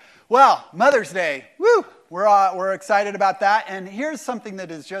Well, Mother's Day, woo! We're excited about that. And here's something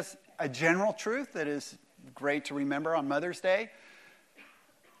that is just a general truth that is great to remember on Mother's Day.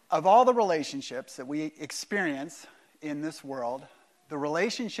 Of all the relationships that we experience in this world, the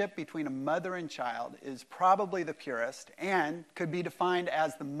relationship between a mother and child is probably the purest and could be defined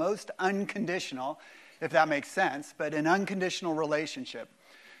as the most unconditional, if that makes sense, but an unconditional relationship.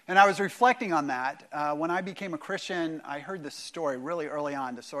 And I was reflecting on that. When I became a Christian, I heard this story really early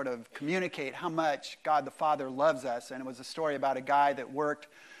on to sort of communicate how much God the Father loves us. And it was a story about a guy that worked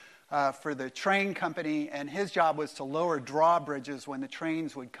for the train company, and his job was to lower drawbridges when the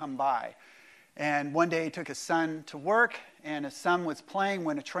trains would come by. And one day he took his son to work, and his son was playing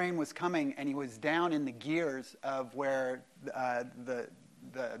when a train was coming, and he was down in the gears of where the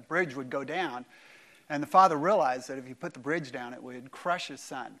bridge would go down. And the father realized that if he put the bridge down, it would crush his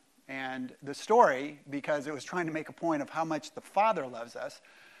son. And the story, because it was trying to make a point of how much the Father loves us,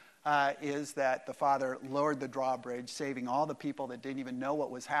 is that the father lowered the drawbridge, saving all the people that didn't even know what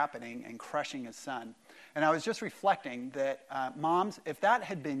was happening and crushing his son. And I was just reflecting that, moms, if that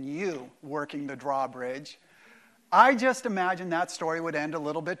had been you working the drawbridge, I just imagine that story would end a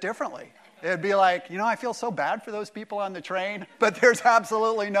little bit differently. It'd be like, I feel so bad for those people on the train, but there's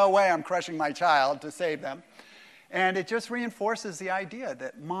absolutely no way I'm crushing my child to save them. And it just reinforces the idea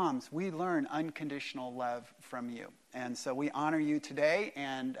that moms, we learn unconditional love from you. And so we honor you today,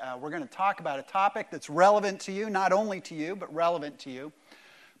 and we're going to talk about a topic that's relevant to you, not only to you, but relevant to you.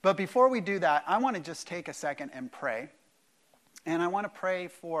 But before we do that, I want to just take a second and pray. And I want to pray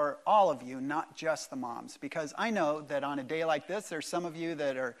for all of you, not just the moms, because I know that on a day like this, there's some of you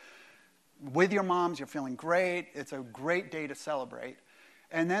that are with your moms, you're feeling great. It's a great day to celebrate.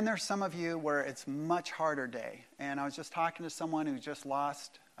 And then there's some of you where it's a much harder day. And I was just talking to someone who just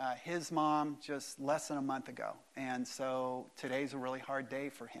lost his mom just less than a month ago. And so today's a really hard day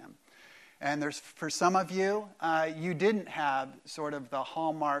for him. And for some of you, you didn't have sort of the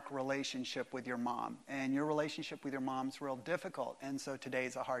hallmark relationship with your mom. And your relationship with your mom's real difficult. And so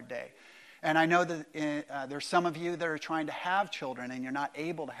today's a hard day. And I know that there's some of you that are trying to have children and you're not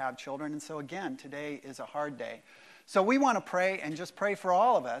able to have children. And so again, today is a hard day. So we want to pray and just pray for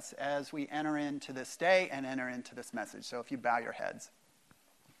all of us as we enter into this day and enter into this message. So if you bow your heads.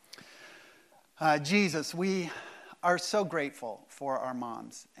 Jesus, we are so grateful for our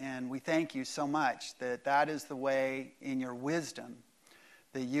moms. And we thank you so much that that is the way in your wisdom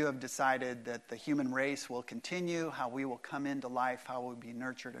that you have decided that the human race will continue, how we will come into life, how we'll be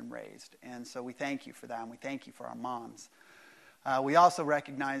nurtured and raised. And so we thank you for that, and we thank you for our moms. We also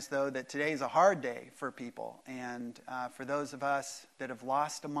recognize, though, that today is a hard day for people. And for those of us that have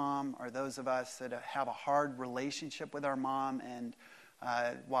lost a mom, or those of us that have a hard relationship with our mom, and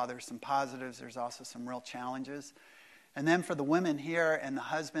while there's some positives, there's also some real challenges. And then for the women here and the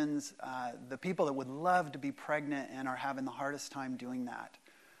husbands, the people that would love to be pregnant and are having the hardest time doing that.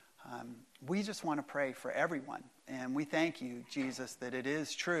 We just want to pray for everyone. And we thank you, Jesus, that it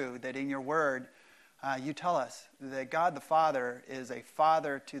is true that in your word, you tell us that God the Father is a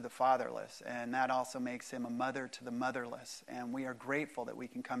father to the fatherless. And that also makes him a mother to the motherless. And we are grateful that we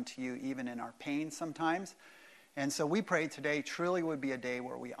can come to you even in our pain sometimes. And so we pray today truly would be a day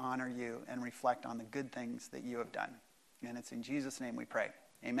where we honor you and reflect on the good things that you have done. And it's in Jesus' name we pray.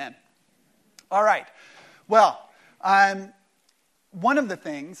 Amen. All right. Well, one of the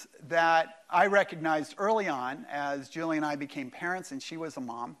things that I recognized early on as Julie and I became parents and she was a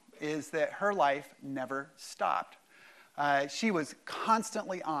mom is that her life never stopped. She was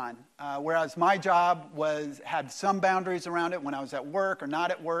constantly on, whereas my job had some boundaries around it when I was at work or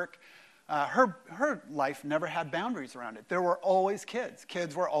not at work. Her life never had boundaries around it. There were always kids.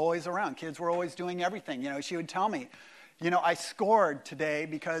 Kids were always around. Kids were always doing everything. She would tell me, I scored today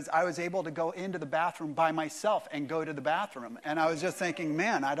because I was able to go into the bathroom by myself and go to the bathroom. And I was just thinking,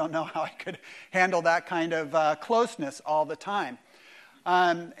 man, I don't know how I could handle that kind of closeness all the time.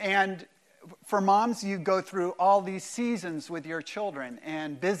 And for moms, you go through all these seasons with your children,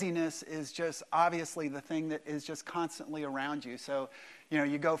 and busyness is just obviously the thing that is just constantly around you. So,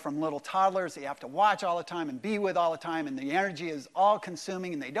 you go from little toddlers that you have to watch all the time and be with all the time, and the energy is all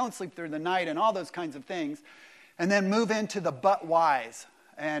consuming, and they don't sleep through the night, and all those kinds of things. And then move into the but whys.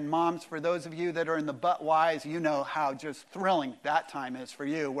 And moms, for those of you that are in the but whys, you know how just thrilling that time is for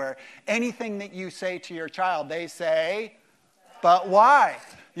you, where anything that you say to your child, they say, but why?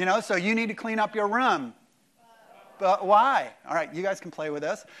 So you need to clean up your room. But why? All right, you guys can play with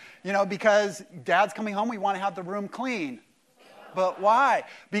this. Because dad's coming home, we want to have the room clean. But why?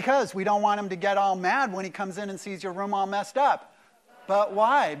 Because we don't want him to get all mad when he comes in and sees your room all messed up. But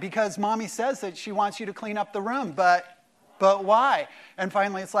why? Because mommy says that she wants you to clean up the room. But But why? And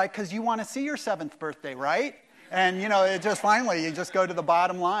finally it's like, because you want to see your 7th birthday, right? And, it just finally, you just go to the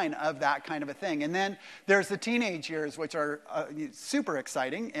bottom line of that kind of a thing. And then there's the teenage years, which are super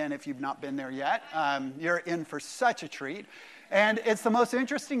exciting. And if you've not been there yet, you're in for such a treat. And it's the most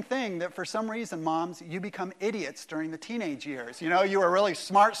interesting thing that for some reason, moms, you become idiots during the teenage years. You were really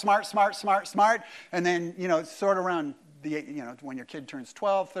smart. And then, sort of around when your kid turns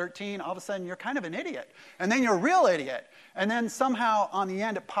 12, 13, all of a sudden you're kind of an idiot. And then you're a real idiot. And then somehow on the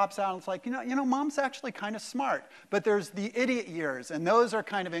end it pops out and it's like, mom's actually kind of smart. But there's the idiot years, and those are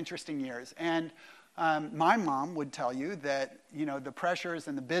kind of interesting years. And my mom would tell you that, the pressures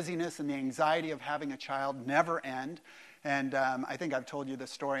and the busyness and the anxiety of having a child never end. And I think I've told you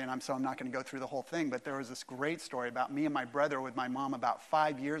this story, and so I'm not going to go through the whole thing, but there was this great story about me and my brother with my mom about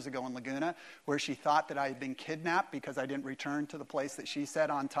 5 years ago in Laguna, where she thought that I had been kidnapped because I didn't return to the place that she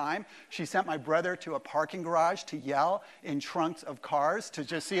said on time. She sent my brother to a parking garage to yell in trunks of cars to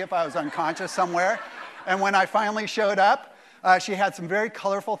just see if I was unconscious somewhere. And when I finally showed up, she had some very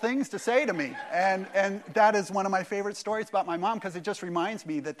colorful things to say to me. And that is one of my favorite stories about my mom, because it just reminds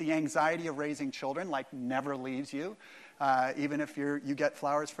me that the anxiety of raising children never leaves you. Even if you get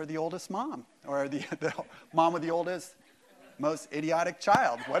flowers for the oldest mom, or the mom with the oldest, most idiotic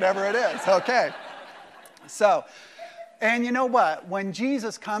child, whatever it is. Okay. So, and you know what? When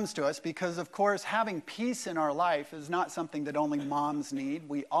Jesus comes to us, because of course having peace in our life is not something that only moms need,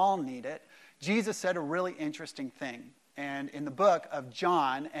 we all need it. Jesus said a really interesting thing. And in the book of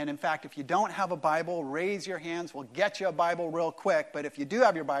John, and in fact, if you don't have a Bible, raise your hands. We'll get you a Bible real quick. But if you do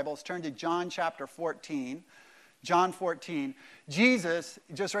have your Bibles, turn to John chapter 14. John 14. Jesus,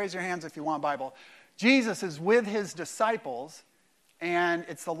 just raise your hands if you want a Bible. Jesus is with his disciples, and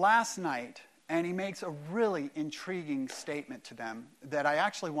it's the last night, and he makes a really intriguing statement to them that I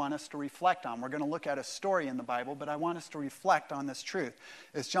actually want us to reflect on. We're going to look at a story in the Bible, but I want us to reflect on this truth.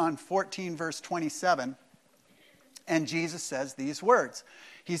 It's John 14, verse 27, and Jesus says these words.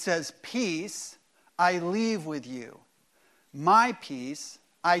 He says, "Peace I leave with you. My peace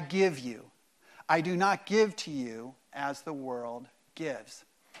I give you. I do not give to you as the world gives."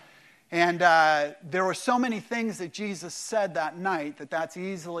 And there were so many things that Jesus said that night that's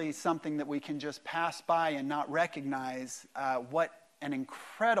easily something that we can just pass by and not recognize what an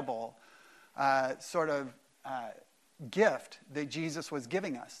incredible gift that Jesus was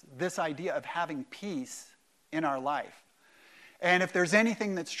giving us. This idea of having peace in our life. And if there's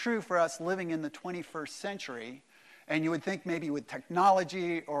anything that's true for us living in the 21st century, and you would think maybe with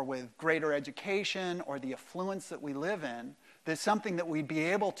technology or with greater education or the affluence that we live in, that something that we'd be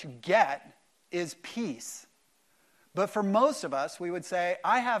able to get is peace. But for most of us, we would say,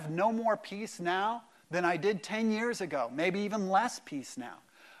 I have no more peace now than I did 10 years ago, maybe even less peace now.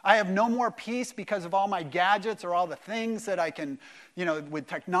 I have no more peace because of all my gadgets or all the things that I can, with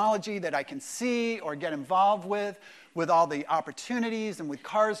technology that I can see or get involved with all the opportunities and with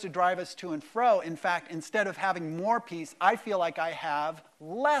cars to drive us to and fro. In fact, instead of having more peace, I feel like I have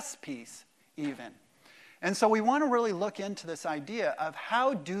less peace even. And so we want to really look into this idea of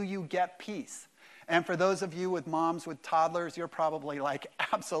how do you get peace? And for those of you with moms with toddlers, you're probably like,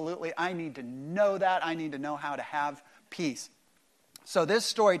 absolutely, I need to know that. I need to know how to have peace. So this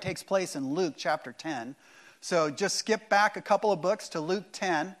story takes place in Luke chapter 10. So just skip back a couple of books to Luke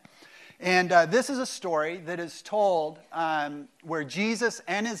 10. And this is a story that is told where Jesus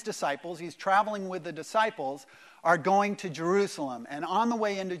and his disciples, he's traveling with the disciples, are going to Jerusalem. And on the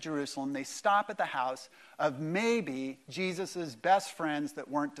way into Jerusalem, they stop at the house of maybe Jesus' best friends that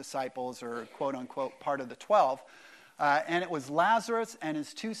weren't disciples or quote-unquote part of the 12. And it was Lazarus and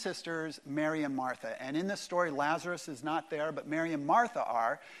his two sisters, Mary and Martha. And in this story, Lazarus is not there, but Mary and Martha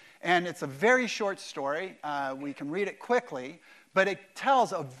are. And it's a very short story. We can read it quickly. But it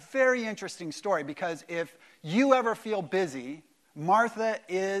tells a very interesting story, because if you ever feel busy, Martha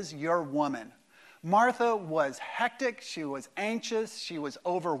is your woman. Martha was hectic. She was anxious. She was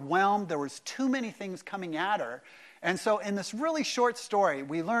overwhelmed. There was too many things coming at her. And so in this really short story,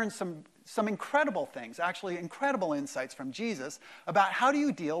 we learn some incredible things, actually incredible insights from Jesus about how do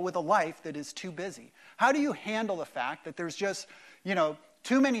you deal with a life that is too busy? How do you handle the fact that there's just,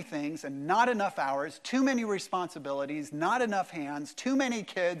 too many things and not enough hours, too many responsibilities, not enough hands, too many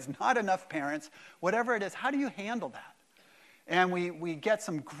kids, not enough parents, whatever it is, how do you handle that? And we get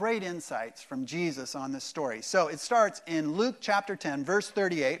some great insights from Jesus on this story. So it starts in Luke chapter 10, verse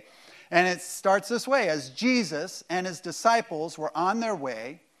 38, and it starts this way. As Jesus and his disciples were on their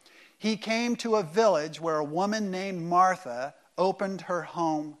way, he came to a village where a woman named Martha opened her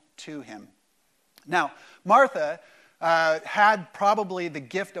home to him. Now, Martha had probably the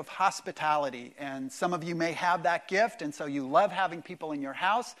gift of hospitality. And some of you may have that gift, and so you love having people in your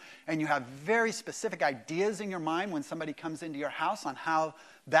house, and you have very specific ideas in your mind when somebody comes into your house on how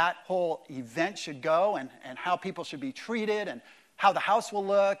that whole event should go and how people should be treated and how the house will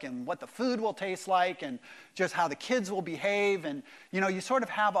look and what the food will taste like and just how the kids will behave. And, you sort of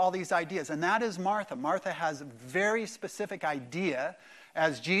have all these ideas. And that is Martha. Martha has a very specific idea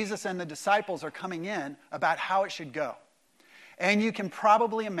as Jesus and the disciples are coming in about how it should go. And you can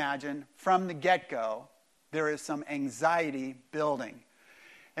probably imagine from the get-go, there is some anxiety building.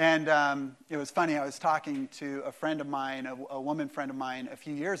 And it was funny, I was talking to a friend of mine, a woman friend of mine a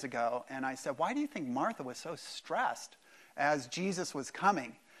few years ago, and I said, why do you think Martha was so stressed as Jesus was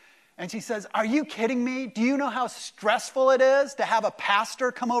coming? And she says, are you kidding me? Do you know how stressful it is to have a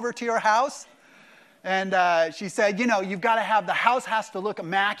pastor come over to your house? And she said, you've got to have, the house has to look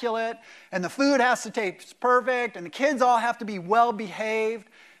immaculate, and the food has to taste perfect, and the kids all have to be well behaved,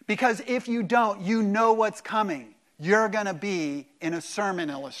 because if you don't, you know what's coming. You're going to be in a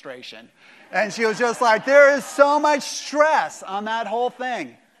sermon illustration. And she was just like, there is so much stress on that whole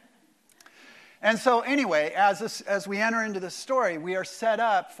thing. And so anyway, as we enter into this story, we are set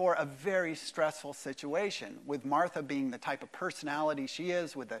up for a very stressful situation, with Martha being the type of personality she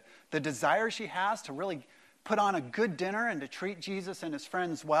is, with the desire she has to really put on a good dinner and to treat Jesus and his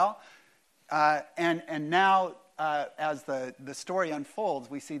friends well. And now, as the story unfolds,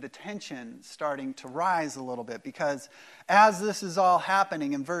 we see the tension starting to rise a little bit, because as this is all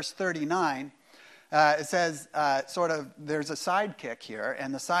happening in verse 39, it says, there's a sidekick here,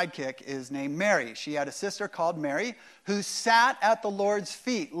 and the sidekick is named Mary. She had a sister called Mary who sat at the Lord's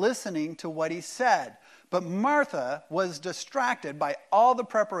feet listening to what he said. But Martha was distracted by all the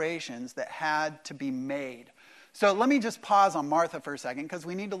preparations that had to be made. So let me just pause on Martha for a second, because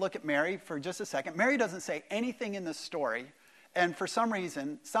we need to look at Mary for just a second. Mary doesn't say anything in this story, and for some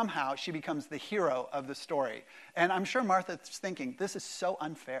reason, somehow, she becomes the hero of the story. And I'm sure Martha's thinking, this is so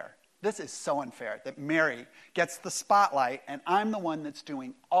unfair. This is so unfair that Mary gets the spotlight and I'm the one that's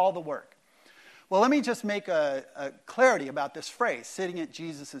doing all the work. Well, let me just make a clarity about this phrase, sitting at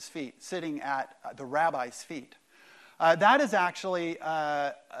Jesus' feet, sitting at the rabbi's feet. That is actually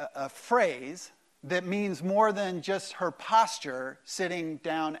a phrase that means more than just her posture sitting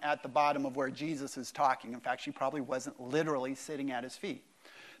down at the bottom of where Jesus is talking. In fact, she probably wasn't literally sitting at his feet.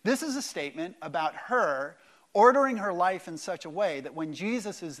 This is a statement about her ordering her life in such a way that when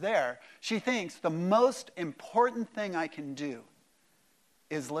Jesus is there, she thinks the most important thing I can do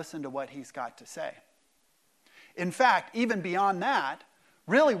is listen to what he's got to say. In fact, even beyond that,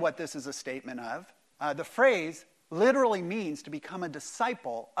 really what this is a statement of, the phrase literally means to become a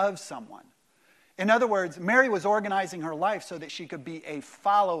disciple of someone. In other words, Mary was organizing her life so that she could be a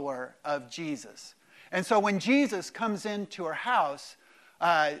follower of Jesus. And so when Jesus comes into her house,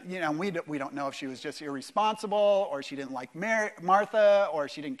 we don't know if she was just irresponsible, or she didn't like Martha, or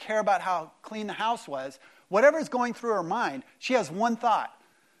she didn't care about how clean the house was. Whatever's going through her mind, she has one thought.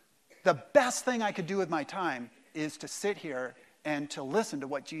 The best thing I could do with my time is to sit here and to listen to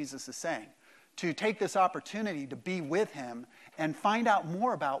what Jesus is saying, to take this opportunity to be with him and find out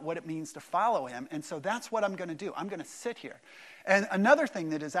more about what it means to follow him. And so that's what I'm going to do. I'm going to sit here. And another thing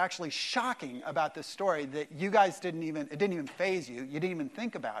that is actually shocking about this story that you guys it didn't even faze you. You didn't even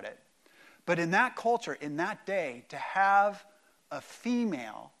think about it. But in that culture, in that day, to have a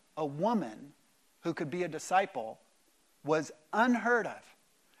female, a woman who could be a disciple was unheard of.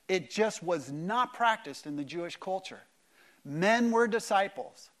 It just was not practiced in the Jewish culture. Men were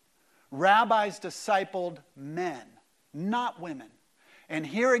disciples. Rabbis discipled men, not women. And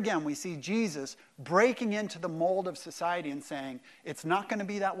here again, we see Jesus breaking into the mold of society and saying, it's not going to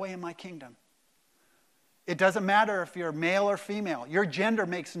be that way in my kingdom. It doesn't matter if you're male or female. Your gender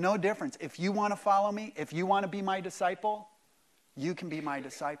makes no difference. If you want to follow me, if you want to be my disciple, you can be my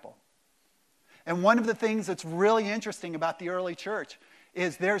disciple. And one of the things that's really interesting about the early church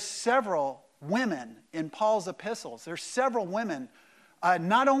is there's several women in Paul's epistles. There's several women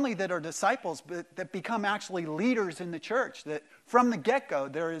not only that are disciples, but that become actually leaders in the church. That from the get-go,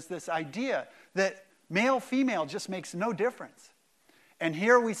 there is this idea that male-female just makes no difference. And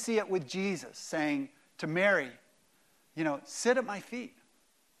here we see it with Jesus saying to Mary, sit at my feet.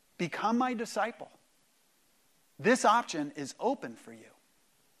 Become my disciple. This option is open for you.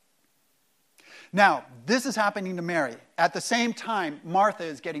 Now, this is happening to Mary. At the same time, Martha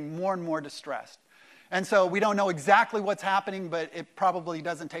is getting more and more distressed. And so we don't know exactly what's happening, but it probably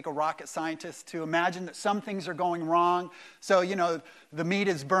doesn't take a rocket scientist to imagine that some things are going wrong. So, the meat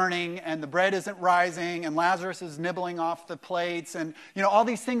is burning and the bread isn't rising and Lazarus is nibbling off the plates. And, all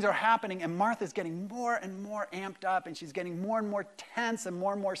these things are happening. And Martha's getting more and more amped up, and she's getting more and more tense and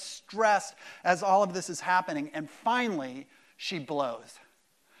more stressed as all of this is happening. And finally, she blows.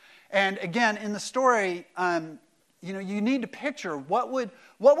 And again, in the story, you need to picture what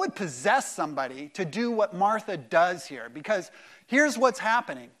would possess somebody to do what Martha does here. Because here's what's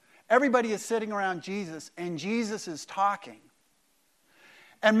happening. Everybody is sitting around Jesus, and Jesus is talking.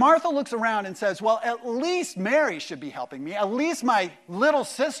 And Martha looks around and says, well, at least Mary should be helping me. At least my little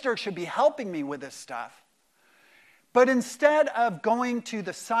sister should be helping me with this stuff. But instead of going to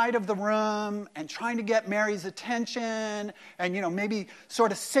the side of the room and trying to get Mary's attention and, maybe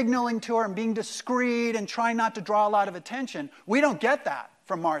sort of signaling to her and being discreet and trying not to draw a lot of attention, we don't get that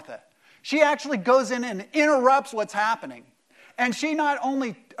from Martha. She actually goes in and interrupts what's happening. And she not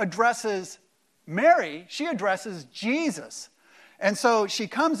only addresses Mary, she addresses Jesus. And so she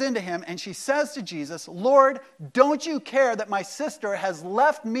comes into him and she says to Jesus, Lord, don't you care that my sister has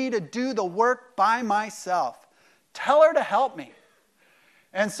left me to do the work by myself? Tell her to help me.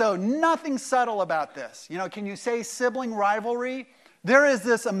 And so nothing subtle about this. Can you say sibling rivalry? There is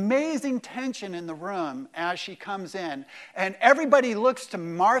this amazing tension in the room as she comes in. And everybody looks to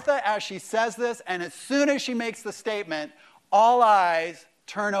Martha as she says this. And as soon as she makes the statement, all eyes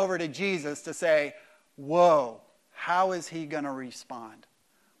turn over to Jesus to say, whoa, how is he going to respond?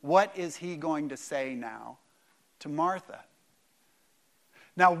 What is he going to say now to Martha?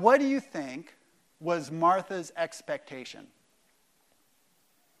 Now, what do you think was Martha's expectation?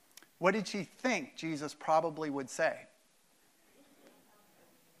 What did she think Jesus probably would say?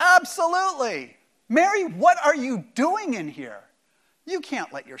 Absolutely. Mary, what are you doing in here? You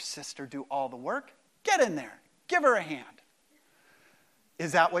can't let your sister do all the work. Get in there. Give her a hand.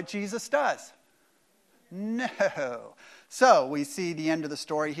 Is that what Jesus does? No. So we see the end of the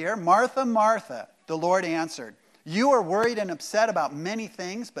story here. Martha, Martha, the Lord answered, you are worried and upset about many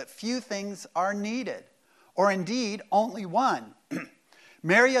things, but few things are needed. Or indeed, only one.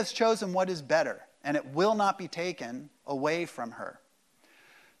 Mary has chosen what is better, and it will not be taken away from her.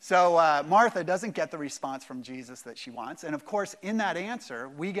 So Martha doesn't get the response from Jesus that she wants. And of course, in that answer,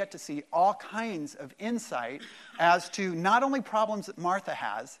 we get to see all kinds of insight as to not only problems that Martha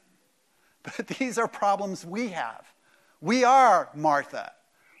has, but these are problems we have. We are Martha.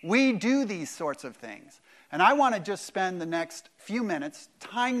 We do these sorts of things. And I want to just spend the next few minutes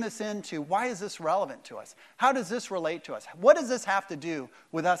tying this into why is this relevant to us? How does this relate to us? What does this have to do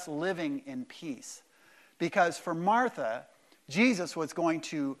with us living in peace? Because for Martha, Jesus was going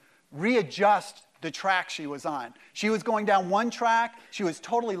to readjust the track she was on. She was going down one track. She was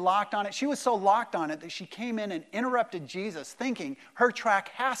totally locked on it. She was so locked on it that she came in and interrupted Jesus, thinking her track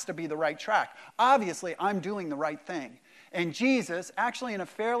has to be the right track. Obviously, I'm doing the right thing. And Jesus, actually in a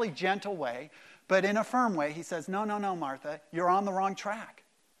fairly gentle way, but in a firm way, he says, no, Martha, you're on the wrong track.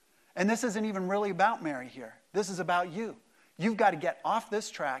 And this isn't even really about Mary here. This is about you. You've got to get off this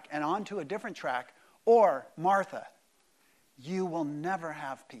track and onto a different track, or Martha, you will never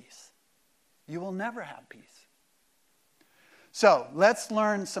have peace. You will never have peace. So let's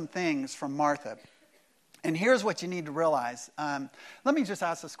learn some things from Martha. And here's what you need to realize. Let me just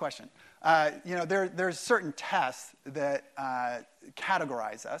ask this question. There's certain tests that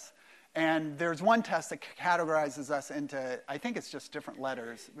categorize us. And there's one test that categorizes us into, I think it's just different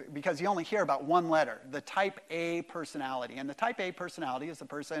letters, because you only hear about one letter, the type A personality. And the type A personality is a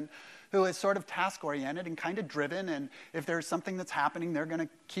person who is sort of task-oriented and kind of driven, and if there's something that's happening, they're going to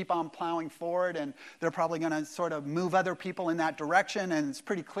keep on plowing forward, and they're probably going to sort of move other people in that direction, and it's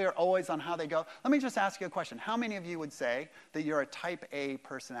pretty clear always on how they go. Let me just ask you a question. How many of you would say that you're a type A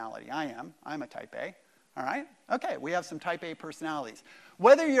personality? I am. I'm a type A. All right? Okay, we have some type A personalities.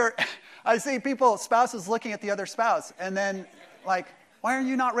 Whether you're, I see people, spouses looking at the other spouse, and then like, why are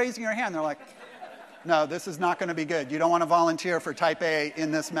you not raising your hand? They're like, no, this is not going to be good. You don't want to volunteer for type A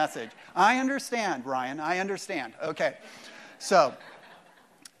in this message. I understand, Ryan. I understand. Okay. So,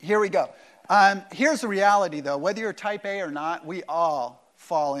 here we go. Here's the reality, though. Whether you're type A or not, we all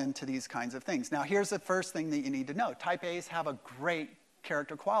fall into these kinds of things. Now, here's the first thing that you need to know. Type A's have a great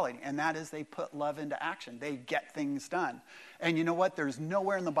character quality, and that is they put love into action. They get things done. And you know what? There's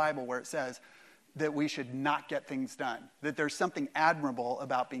nowhere in the Bible where it says, that we should not get things done, that there's something admirable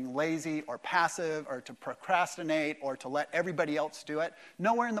about being lazy or passive or to procrastinate or to let everybody else do it.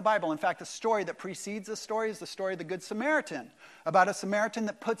 Nowhere in the Bible. In fact, the story that precedes this story is the story of the Good Samaritan, about a Samaritan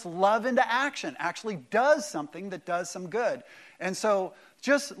that puts love into action, actually does something that does some good. And so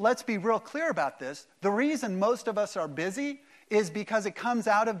just let's be real clear about this. The reason most of us are busy is because it comes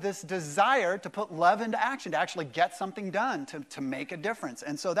out of this desire to put love into action, to actually get something done, to make a difference.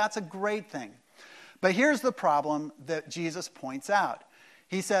 And so that's a great thing. But here's the problem that Jesus points out.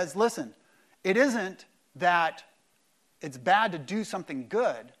 He says, listen, it isn't that it's bad to do something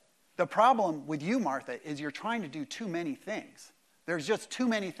good. The problem with you, Martha, is you're trying to do too many things. There's just too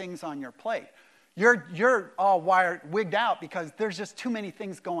many things on your plate. You're all wigged out because there's just too many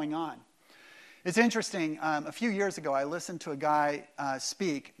things going on. It's interesting. A few years ago, I listened to a guy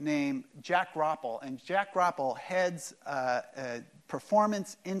speak named Jack Groppel. And Jack Groppel heads a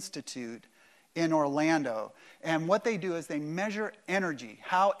Performance Institute in Orlando. And what they do is they measure energy,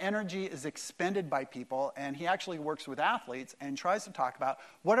 how energy is expended by people. And he actually works with athletes and tries to talk about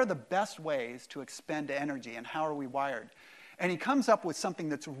what are the best ways to expend energy and how are we wired. And he comes up with something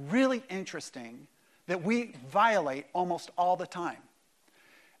that's really interesting that we violate almost all the time.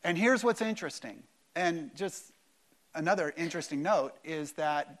 And here's what's interesting. And just another interesting note is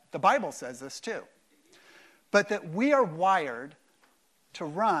that the Bible says this too. But that we are wired to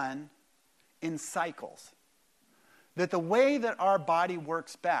run in cycles. That the way that our body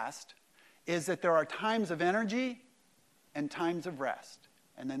works best is that there are times of energy and times of rest.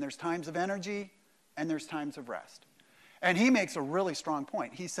 And then there's times of energy and there's times of rest. And he makes a really strong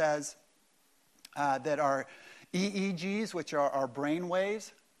point. He says that our EEGs, which are our brain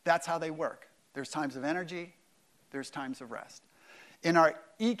waves, that's how they work. There's times of energy, there's times of rest. In our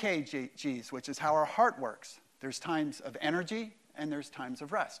EKGs, which is how our heart works, there's times of energy and there's times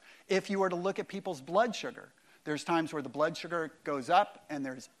of rest. If you were to look at people's blood sugar, there's times where the blood sugar goes up and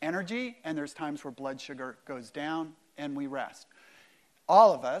there's energy, and there's times where blood sugar goes down and we rest.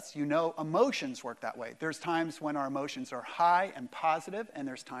 All of us, emotions work that way. There's times when our emotions are high and positive, and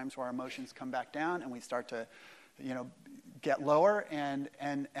there's times where our emotions come back down and we start to, get lower, and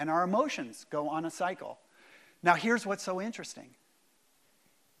our emotions go on a cycle. Now, here's what's so interesting.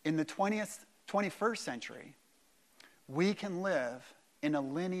 In the 21st century, we can live in a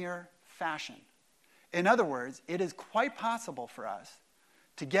linear fashion. In other words, it is quite possible for us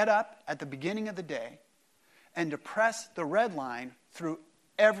to get up at the beginning of the day and to press the red line through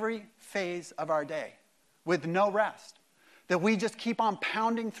every phase of our day with no rest. That we just keep on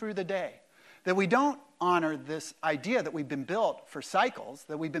pounding through the day. That we don't honor this idea that we've been built for cycles,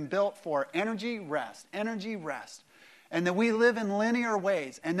 that we've been built for energy, rest, and that we live in linear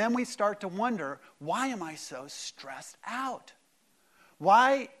ways. And then we start to wonder, why am I so stressed out?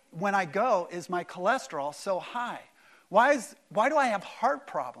 Why, when I go, is my cholesterol so high? Why do I have heart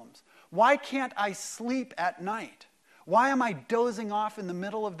problems? Why can't I sleep at night? Why am I dozing off in the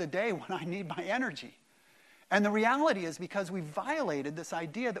middle of the day when I need my energy? And the reality is because we violated this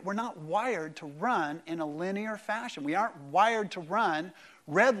idea that we're not wired to run in a linear fashion. We aren't wired to run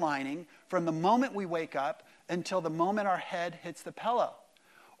redlining from the moment we wake up until the moment our head hits the pillow.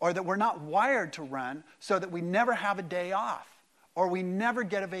 Or that we're not wired to run so that we never have a day off or we never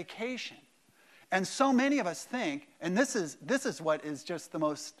get a vacation. And so many of us think, and this is what is just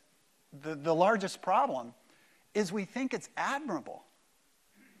the largest problem, is we think it's admirable.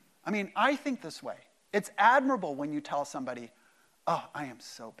 I mean, I think this way. It's admirable when you tell somebody, oh, I am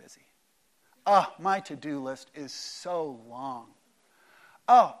so busy. Oh, my to-do list is so long.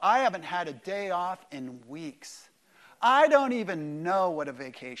 Oh, I haven't had a day off in weeks. I don't even know what a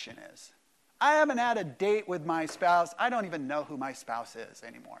vacation is. I haven't had a date with my spouse. I don't even know who my spouse is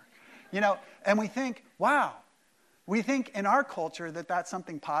anymore. And we think, wow. We think in our culture that that's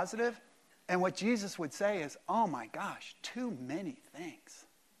something positive. And what Jesus would say is, oh my gosh, too many things.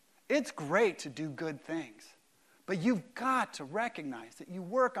 It's great to do good things, but you've got to recognize that you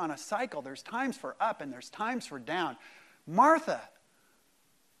work on a cycle. There's times for up and there's times for down. Martha,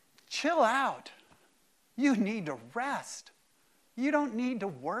 chill out. You need to rest. You don't need to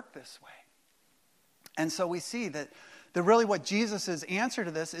work this way. And so we see that really what Jesus' answer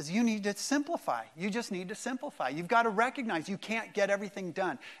to this is you need to simplify. You just need to simplify. You've got to recognize you can't get everything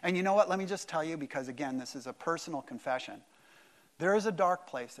done. And you know what? Let me just tell you, because again, this is a personal confession. There is a dark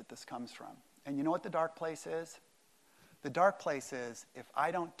place that this comes from. And you know what the dark place is? The dark place is, if I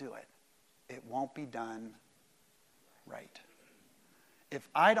don't do it, it won't be done right. If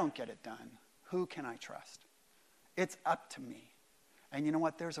I don't get it done, who can I trust? It's up to me. And you know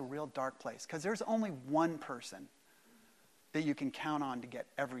what? There's a real dark place, because there's only one person that you can count on to get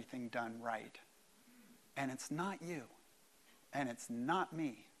everything done right. And it's not you. And it's not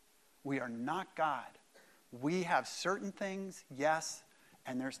me. We are not God. We have certain things, yes,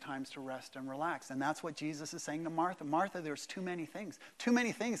 and there's times to rest and relax. And that's what Jesus is saying to Martha. Martha, there's too many things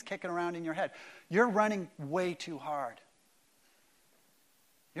kicking around in your head. You're running way too hard.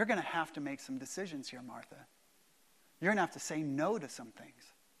 You're going to have to make some decisions here, Martha. You're going to have to say no to some things.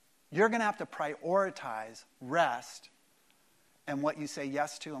 You're going to have to prioritize rest and what you say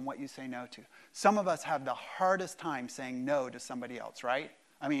yes to and what you say no to. Some of us have the hardest time saying no to somebody else, right?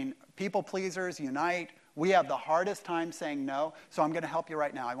 I mean, people pleasers unite. We have the hardest time saying no. So I'm going to help you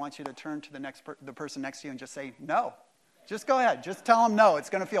right now. I want you to turn to the person next to you and just say no. Just go ahead. Just tell them no. It's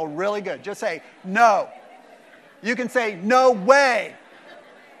going to feel really good. Just say no. You can say no way.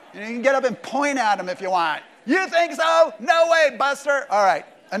 You can get up and point at them if you want. You think so? No way, Buster. All right,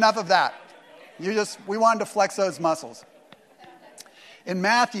 enough of that. We wanted to flex those muscles. In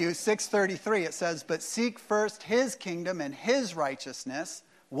Matthew 6:33, it says, "But seek first his kingdom and his righteousness,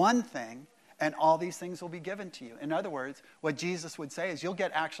 one thing, and all these things will be given to you." In other words, what Jesus would say is you'll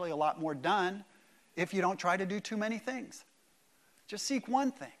get actually a lot more done if you don't try to do too many things. Just seek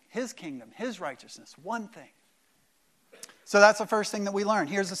one thing, his kingdom, his righteousness, one thing. So that's the first thing that we learn.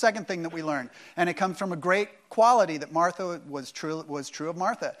 Here's the second thing that we learn, and it comes from a great quality that Martha was true of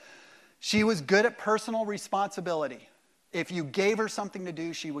Martha. She was good at personal responsibility. If you gave her something to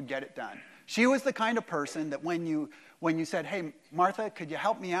do, she would get it done. She was the kind of person that when you said, "Hey, Martha, could you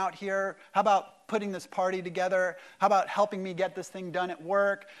help me out here? How about putting this party together? How about helping me get this thing done at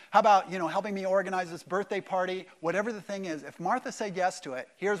work? How about, helping me organize this birthday party?" Whatever the thing is, if Martha said yes to it,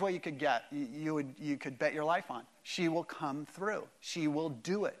 here's what you could get. You could bet your life on. She will come through. She will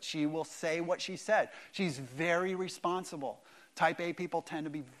do it. She will say what she said. She's very responsible. Type A people tend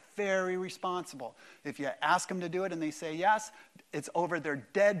to be very responsible. If you ask them to do it and they say yes, it's over their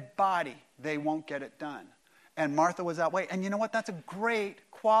dead body. They won't get it done. And Martha was that way. And you know what? That's a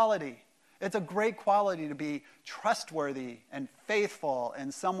great quality. It's a great quality to be trustworthy and faithful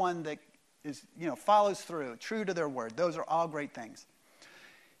and someone that is, follows through, true to their word. Those are all great things.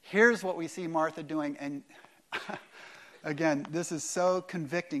 Here's what we see Martha doing. And again, this is so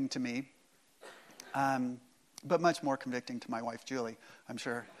convicting to me, but much more convicting to my wife, Julie, I'm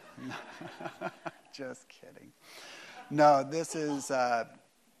sure. Just kidding. No, this is,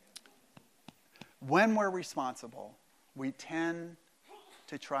 when we're responsible, we tend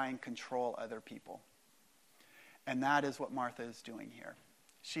to try and control other people. And that is what Martha is doing here.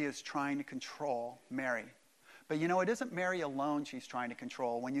 She is trying to control Mary. But it isn't Mary alone she's trying to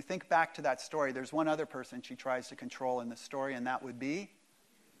control. When you think back to that story, there's one other person she tries to control in the story, and that would be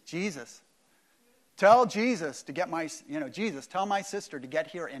Jesus. Tell Jesus to get Jesus, tell my sister to get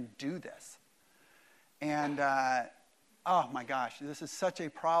here and do this. And, oh my gosh, this is such a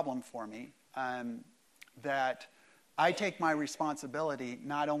problem for me that I take my responsibility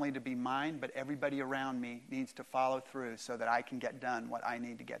not only to be mine, but everybody around me needs to follow through so that I can get done what I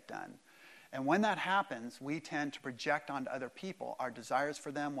need to get done. And when that happens, we tend to project onto other people our desires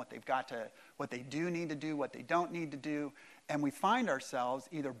for them, what they do need to do, what they don't need to do. And we find ourselves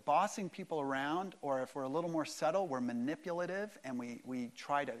either bossing people around, or if we're a little more subtle, we're manipulative, and we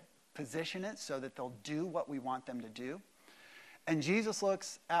try to position it so that they'll do what we want them to do. And Jesus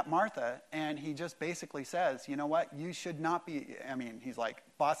looks at Martha, and he just basically says, you know what, you should not be, he's like,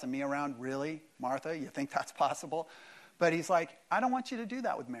 bossing me around, really, Martha? You think that's possible? But he's like, I don't want you to do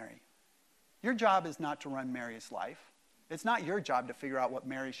that with Mary. Your job is not to run Mary's life. It's not your job to figure out what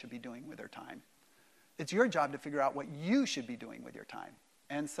Mary should be doing with her time. It's your job to figure out what you should be doing with your time.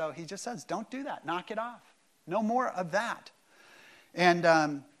 And so he just says, don't do that. Knock it off. No more of that. And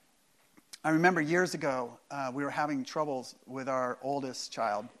I remember years ago, we were having troubles with our oldest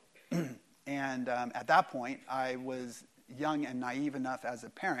child. And at that point, I was young and naive enough as a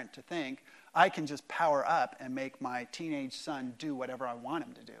parent to think, I can just power up and make my teenage son do whatever I want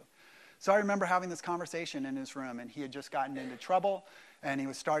him to do. So I remember having this conversation in his room, and he had just gotten into trouble, and he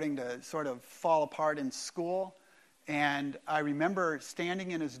was starting to sort of fall apart in school. And I remember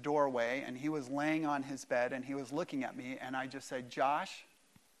standing in his doorway, and he was laying on his bed, and he was looking at me, and I just said, Josh,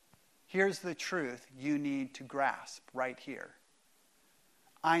 here's the truth you need to grasp right here.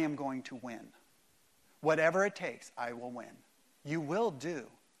 I am going to win. Whatever it takes, I will win. You will do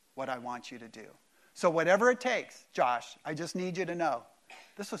what I want you to do. So whatever it takes, Josh, I just need you to know.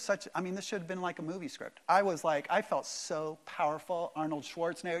 This was this should have been like a movie script. I felt so powerful. Arnold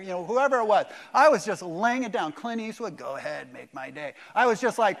Schwarzenegger, whoever it was. I was just laying it down. Clint Eastwood, go ahead, make my day. I was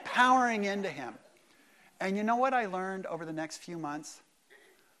just like powering into him. And you know what I learned over the next few months?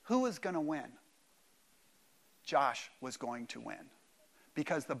 Who was going to win? Josh was going to win.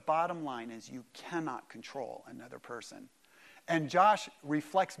 because the bottom line is you cannot control another person. And Josh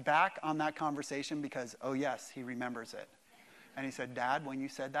reflects back on that conversation because, oh yes, he remembers it. And he said, Dad, when you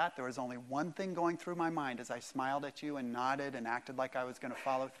said that, there was only one thing going through my mind as I smiled at you and nodded and acted like I was going to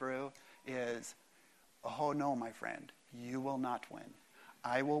follow through is, oh no, my friend, you will not win.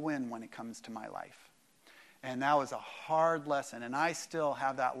 I will win when it comes to my life. And that was a hard lesson, and I still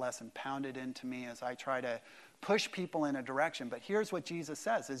have that lesson pounded into me as I try to push people in a direction. But here's what Jesus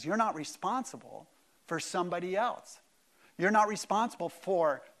says, is you're not responsible for somebody else. You're not responsible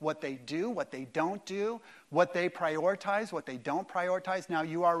for what they do, what they don't do, what they prioritize, what they don't prioritize. Now,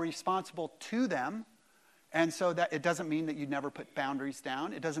 you are responsible to them, and so that it doesn't mean that you never put boundaries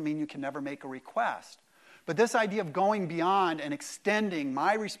down. It doesn't mean you can never make a request. But this idea of going beyond and extending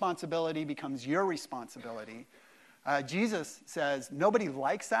my responsibility becomes your responsibility, Jesus says nobody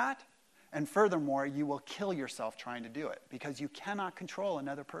likes that, and furthermore, you will kill yourself trying to do it because you cannot control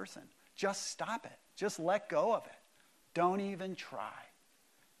another person. Just stop it. Just let go of it. Don't even try.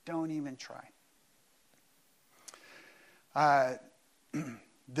 Don't even try.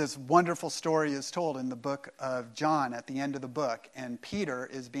 This wonderful story is told in the book of John at the end of the book, and Peter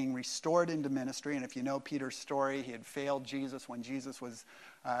is being restored into ministry. And if you know Peter's story, he had failed Jesus when Jesus was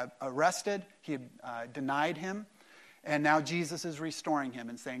arrested. He had denied him. And now Jesus is restoring him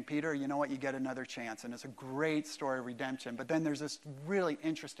and saying, Peter, you know what? You get another chance. And it's a great story of redemption. But then there's this really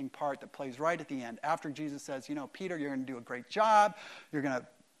interesting part that plays right at the end. After Jesus says, you know, Peter, you're going to do a great job. You're going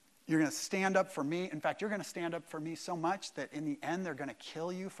to stand up for me. In fact, you're going to stand up for me so much that in the end, they're going to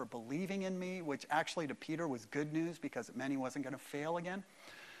kill you for believing in me, which actually to Peter was good news because it meant he wasn't going to fail again.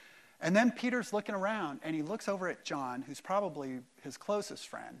 And then Peter's looking around, and he looks over at John, who's probably his closest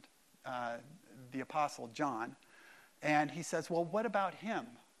friend, the Apostle John. And he says, well, what about him?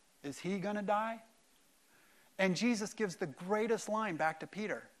 Is he going to die? And Jesus gives the greatest line back to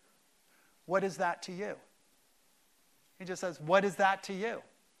Peter. What is that to you? He just says, what is that to you?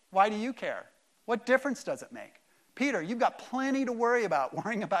 Why do you care? What difference does it make? Peter, you've got plenty to worry about,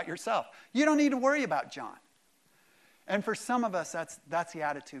 worrying about yourself. You don't need to worry about John. And for some of us, that's the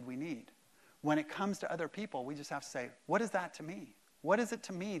attitude we need. When it comes to other people, we just have to say, what is that to me? What is it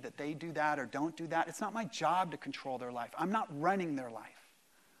to me that they do that or don't do that? It's not my job to control their life. I'm not running their life.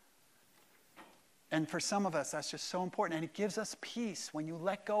 And for some of us, that's just so important. And it gives us peace. When you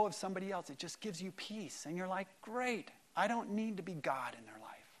let go of somebody else, it just gives you peace. And you're like, great, I don't need to be God in their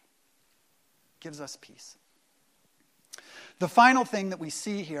life. It gives us peace. The final thing that we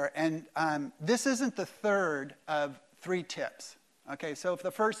see here, and this isn't the third of 3 tips. Okay, so if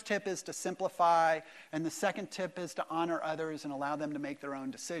the first tip is to simplify, and the second tip is to honor others and allow them to make their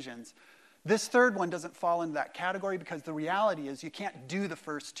own decisions, this third one doesn't fall into that category because the reality is you can't do the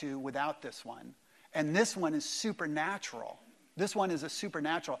first 2 without this one. And this one is supernatural. This one is a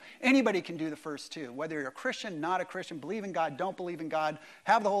supernatural. Anybody can do the first 2, whether you're a Christian, not a Christian, believe in God, don't believe in God,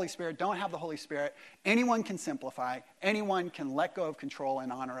 have the Holy Spirit, don't have the Holy Spirit. Anyone can simplify. Anyone can let go of control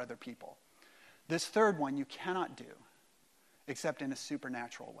and honor other people. This third one you cannot do except in a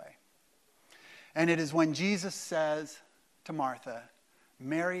supernatural way. And it is when Jesus says to Martha,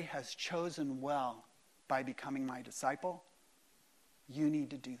 Mary has chosen well by becoming my disciple. You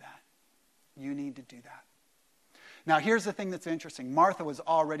need to do that. You need to do that. Now, here's the thing that's interesting. Martha was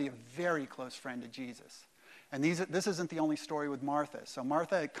already a very close friend to Jesus. And this isn't the only story with Martha. So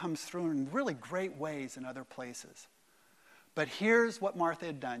Martha comes through in really great ways in other places. But here's what Martha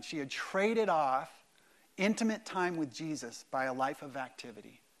had done. She had traded off intimate time with Jesus by a life of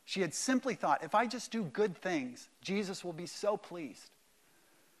activity. She had simply thought, if I just do good things, Jesus will be so pleased.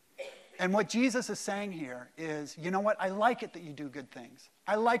 And what Jesus is saying here is, you know what? I like it that you do good things.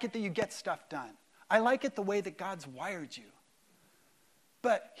 I like it that you get stuff done. I like it the way that God's wired you.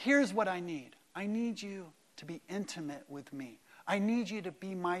 But here's what I need. I need you to be intimate with me. I need you to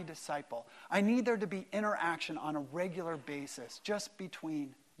be my disciple. I need there to be interaction on a regular basis just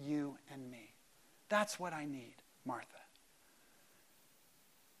between you and me. That's what I need, Martha.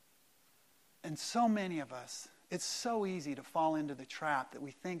 And so many of us, it's so easy to fall into the trap that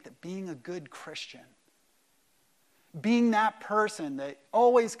we think that being a good Christian, being that person that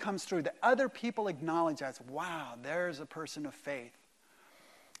always comes through, that other people acknowledge as, wow, there's a person of faith.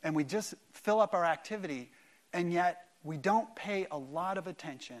 And we just fill up our activity, and yet we don't pay a lot of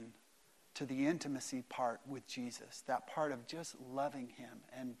attention to the intimacy part with Jesus, that part of just loving him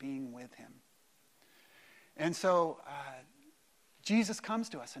and being with him. And so Jesus comes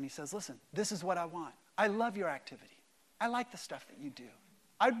to us and he says, listen, this is what I want. I love your activity. I like the stuff that you do.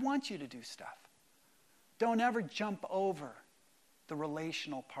 I want you to do stuff. Don't ever jump over the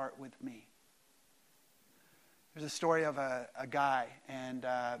relational part with me. There's a story of a guy, and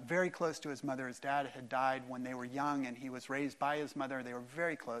very close to his mother. His dad had died when they were young, and he was raised by his mother. They were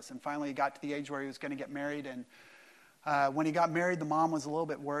very close, and finally he got to the age where he was going to get married. And when he got married, the mom was a little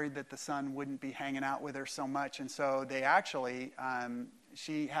bit worried that the son wouldn't be hanging out with her so much, and so they actually,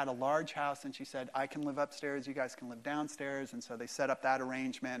 she had a large house, and she said, I can live upstairs, you guys can live downstairs, and so they set up that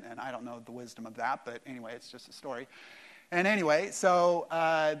arrangement, and I don't know the wisdom of that, but anyway, it's just a story. And anyway, so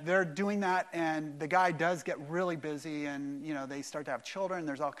they're doing that, and the guy does get really busy, and they start to have children.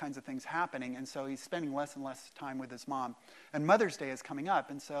 There's all kinds of things happening, and so he's spending less and less time with his mom. And Mother's Day is coming up,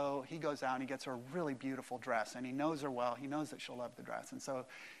 and so he goes out and he gets her a really beautiful dress, and he knows her well. He knows that she'll love the dress, and so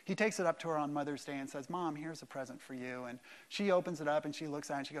he takes it up to her on Mother's Day and says, Mom, here's a present for you. And she opens it up, and she looks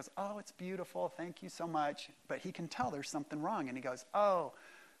at it, and she goes, oh, it's beautiful. Thank you so much. But he can tell there's something wrong, and he goes, oh,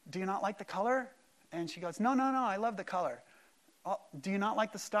 do you not like the color? And she goes, no, I love the color. Oh, do you not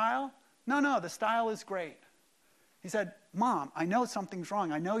like the style? No, the style is great. He said, Mom, I know something's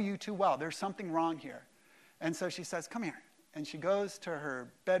wrong. I know you too well. There's something wrong here. And so she says, come here. And she goes to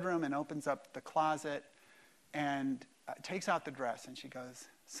her bedroom and opens up the closet and takes out the dress. And she goes,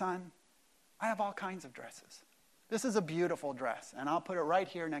 son, I have all kinds of dresses. This is a beautiful dress, and I'll put it right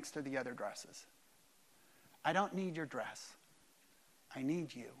here next to the other dresses. I don't need your dress. I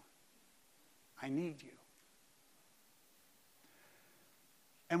need you. I need you.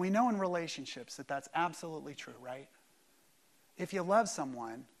 And we know in relationships that that's absolutely true, right? If you love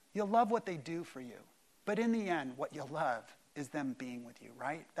someone, you'll love what they do for you. But in the end, what you love is them being with you,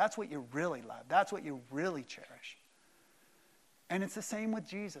 right? That's what you really love. That's what you really cherish. And it's the same with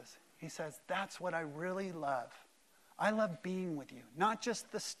Jesus. He says, that's what I really love. I love being with you, not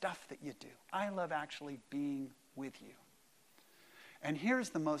just the stuff that you do. I love actually being with you. And here's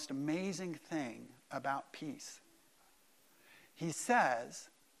the most amazing thing about peace. He says,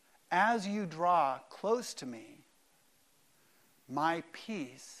 as you draw close to me, my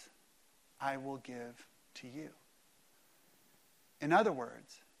peace I will give to you. In other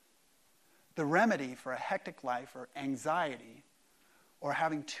words, the remedy for a hectic life or anxiety or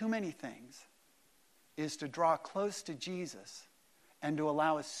having too many things is to draw close to Jesus and to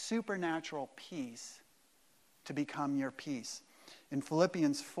allow a supernatural peace to become your peace. In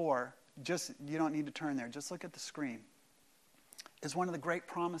Philippians 4, you don't need to turn there, just look at the screen, is one of the great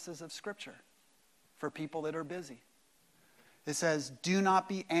promises of Scripture for people that are busy. It says, do not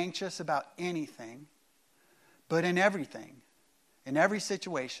be anxious about anything, but in everything, in every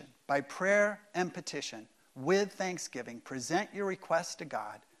situation, by prayer and petition, with thanksgiving, present your requests to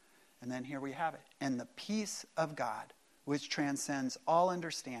God. And then here we have it. And the peace of God, which transcends all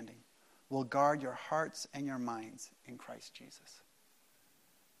understanding, will guard your hearts and your minds in Christ Jesus.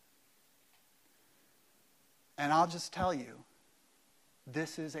 And I'll just tell you,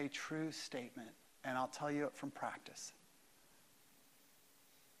 this is a true statement, and I'll tell you it from practice.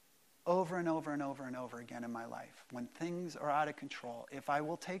 Over and over and over and over again in my life, when things are out of control, if I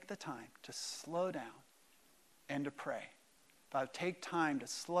will take the time to slow down and to pray, if I take time to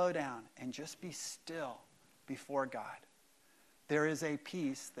slow down and just be still before God, there is a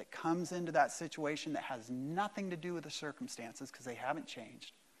peace that comes into that situation that has nothing to do with the circumstances because they haven't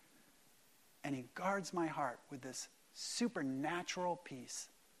changed. And he guards my heart with this supernatural peace.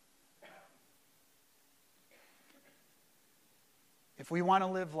 If we want to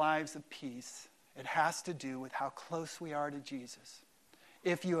live lives of peace, it has to do with how close we are to Jesus.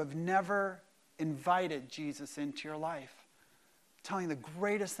 If you have never invited Jesus into your life, I'm telling you, the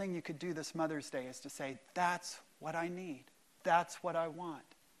greatest thing you could do this Mother's Day is to say, that's what I need. That's what I want.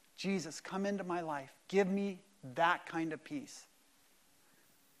 Jesus, come into my life. Give me that kind of peace.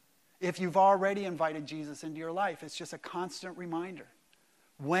 If you've already invited Jesus into your life, it's just a constant reminder.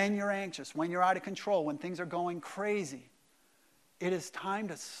 When you're anxious, when you're out of control, when things are going crazy, it is time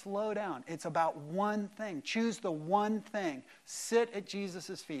to slow down. It's about one thing. Choose the one thing. Sit at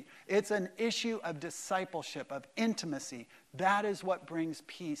Jesus' feet. It's an issue of discipleship, of intimacy. That is what brings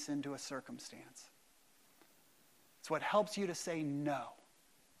peace into a circumstance. It's what helps you to say no.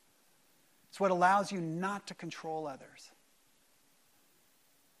 It's what allows you not to control others.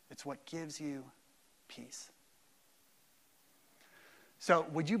 It's what gives you peace. So,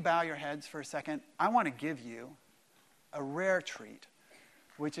 would you bow your heads for a second? I want to give you a rare treat,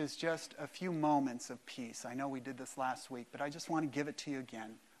 which is just a few moments of peace. I know we did this last week, but I just want to give it to you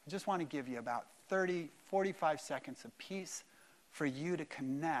again. I just want to give you about 30, 45 seconds of peace for you to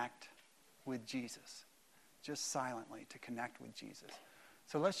connect with Jesus. Just silently to connect with Jesus.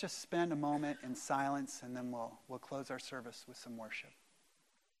 So let's just spend a moment in silence, and then we'll close our service with some worship.